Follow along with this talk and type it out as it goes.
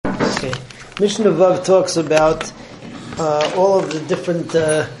Mishnah Vav talks about all of the different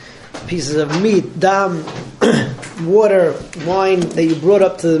pieces of meat, dam, water, wine that you brought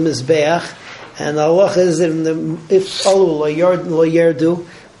up to the Mizbeach, and the halacha is if alu lo yerdu.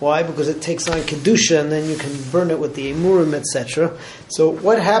 Why? Because it takes on kedusha, and then you can burn it with the emurim, etc. So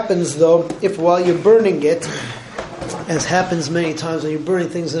what happens though if while you're burning it, as happens many times when you're burning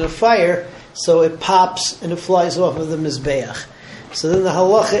things in a fire, so it pops and it flies off of the Mizbeach? So then the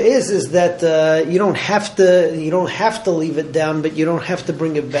halacha is that you don't have to leave it down, but you don't have to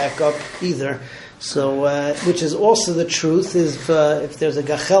bring it back up either. So which is also the truth is if there's a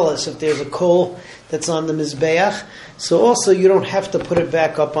gachelis, if there's a coal that's on the mizbeach, so also you don't have to put it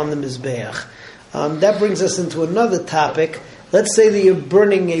back up on the mizbeach. That brings us into another topic. Let's say that you're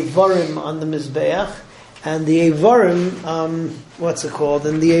burning a varim on the mizbeach, and the avarim,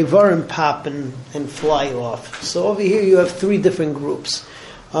 and the avarim pop and fly off. So over here you have three different groups.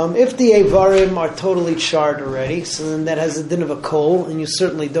 If the avarim are totally charred already, so then that has a din of a coal, and you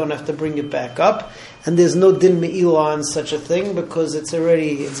certainly don't have to bring it back up. And there's no din me'ilah on such a thing because it's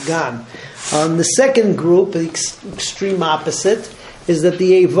gone. The second group, the extreme opposite, is that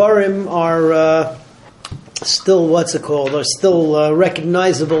the avarim are still are still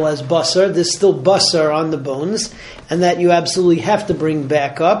recognizable as basar. There's still basar on the bones, and that you absolutely have to bring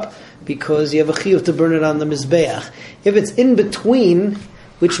back up because you have a chiyuv to burn it on the mizbeach. If it's in between,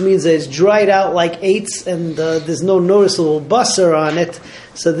 which means that it's dried out like eitz and there's no noticeable basar on it,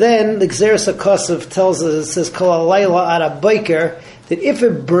 so then the Gzeres HaKosov tells us, it says kol halayla ara boker, that if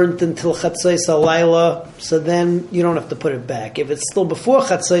it burnt until chatzos halayla, so then you don't have to put it back. If it's still before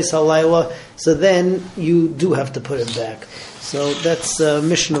chatzos halayla, so then you do have to put it back. So that's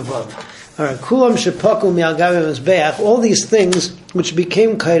Mishnah Vav. All right, kulam shepaku mi'agav mizbeach. All these things which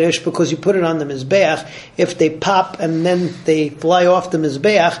became kodesh because you put it on the mizbeach, if they pop and then they fly off the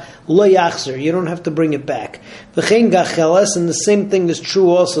mizbeach, lo yachzer. You don't have to bring it back. V'chein gacheles, and the same thing is true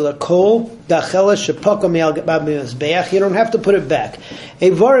also. The kol gacheles shepaku mi'agav mizbeach. You don't have to put it back.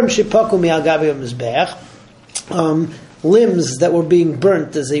 Evarim shepaku mi'agav mizbeach. Limbs that were being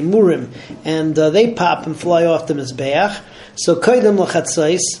burnt as a murim, and they pop and fly off the mizbeach. So koydem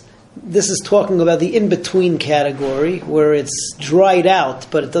l'chatzos. This is talking about the in-between category where it's dried out,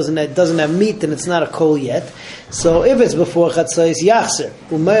 but it doesn't have meat and it's not a coal yet. So if it's before chatzos, yachzer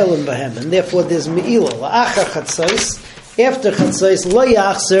u'me'elim bahem, and therefore there's me'ilah. La'achar chatzos, after chatzos lo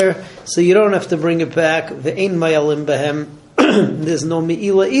yachzer, so you don't have to bring it back. Ve'ein me'elim bahem, there's no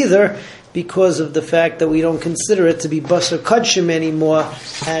me'ilah either, because of the fact that we don't consider it to be basar kudshim anymore,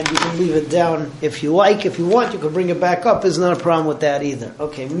 and you can leave it down if you like. If you want, you can bring it back up. There's not a problem with that either.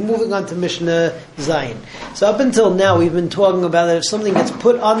 Okay, moving on to Mishnah Zayin. So up until now, we've been talking about that if something gets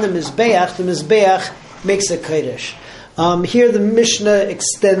put on the Mizbeach makes a kodesh. Here the Mishnah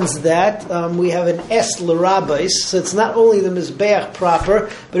extends that. We have an es l'rabais, so it's not only the Mizbeach proper,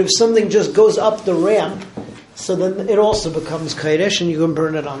 but if something just goes up the ramp, so then it also becomes kodesh, and you can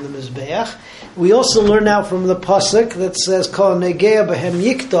burn it on the mizbeach. We also learn now from the pasuk that says kol negea behem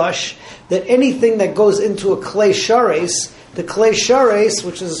yikdash, that anything that goes into a clay shares, the clay shares,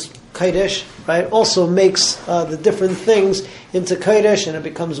 which is kodesh, right, also makes the different things into kodesh, and it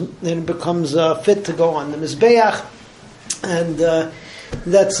becomes fit to go on the mizbeach, and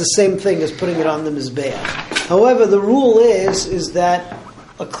that's the same thing as putting it on the mizbeach. However, the rule is that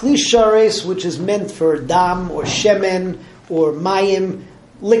a kli shares, which is meant for dam or shemen or mayim,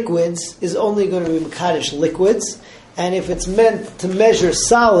 liquids, is only going to be mekadesh liquids. And if it's meant to measure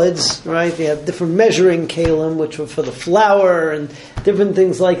solids, right, they have different measuring kalim, which are for the flour and different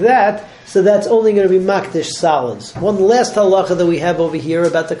things like that, so that's only going to be makdish solids. One last halacha that we have over here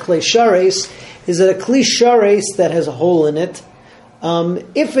about the kli shares is that a kli shares that has a hole in it,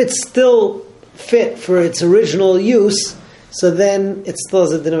 if it's still fit for its original use, so then it still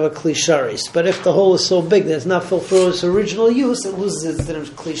has a din of a kli shares. But if the hole is so big that it's not filled for its original use, it loses its din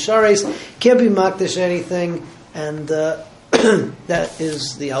of kli shares. Can't be makdish anything, and that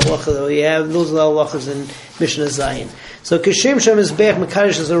is the halacha that we have. Those are the halachas in Mishnah Zayin. So kishem shem mizbeach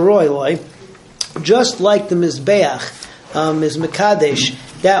mekadesh is a roiloi, just like the mizbeach is mekadesh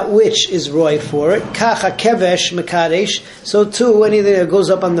that which is roy for it. Kacha kevesh mekadesh. So too, anything that goes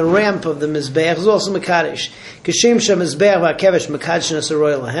up on the ramp of the mizbeach is also mekadesh. Kishem shem mizbeach va'kevesh mekadesh is a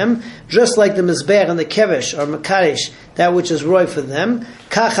roy lahem. Just like the mizbeach and the kevesh are mekadesh that which is roy for them.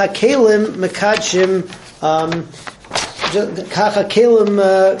 Kacha kelim mekadeshim. Kacha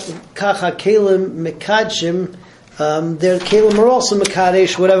kelim mekadeshim. Their kelim are also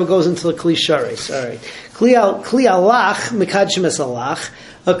mekadesh, whatever goes into the kli shares. All right. Kli alach mekadeshim es alach.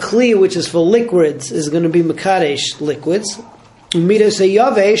 A kli which is for liquids is going to be mekadesh liquids. Midas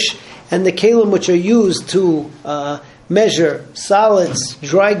yavesh, and the kelim which are used to measure solids,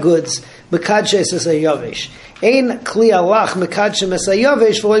 dry goods, mekadshes es hayavesh. Ein kli alach mekadshem es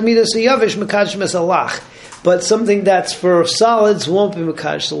hayavesh, v'loy midas hayavesh mekadshem es alach. But something that's for solids won't be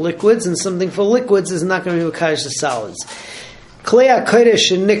mekadosh to liquids, and something for liquids is not going to be mekadosh to solids. Klei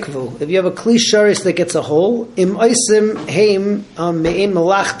HaKodesh nikvu. If you have a kli sharis that gets a hole, im oisim heim me'ein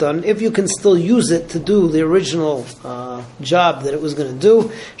malachton. If you can still use it to do the original job that it was going to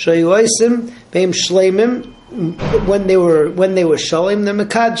do, shayu oisim beim shleimim. When they were sholim, they're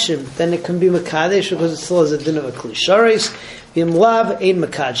mekadshim. Then it can be mekadesh because it still has a din of a kli sharis. V'im lav ein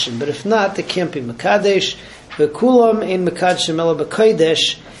mekadshim. But if not, it can't be mekadesh. V'kulam ein mekadshim ela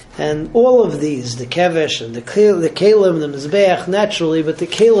b'kodesh. And all of these, the kevesh and the kelim, the mizbeach, naturally, but the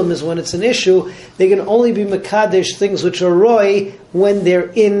kelim is when it's an issue, they can only be mekadesh, things which are roy, when they're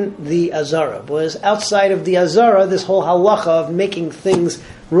in the azara. Whereas outside of the azara, this whole halacha of making things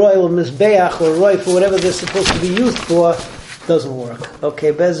roy or mizbeach or roy for whatever they're supposed to be used for, doesn't work.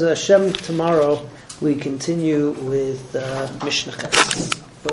 Okay, Bez Hashem, tomorrow we continue with Mishnah Ches.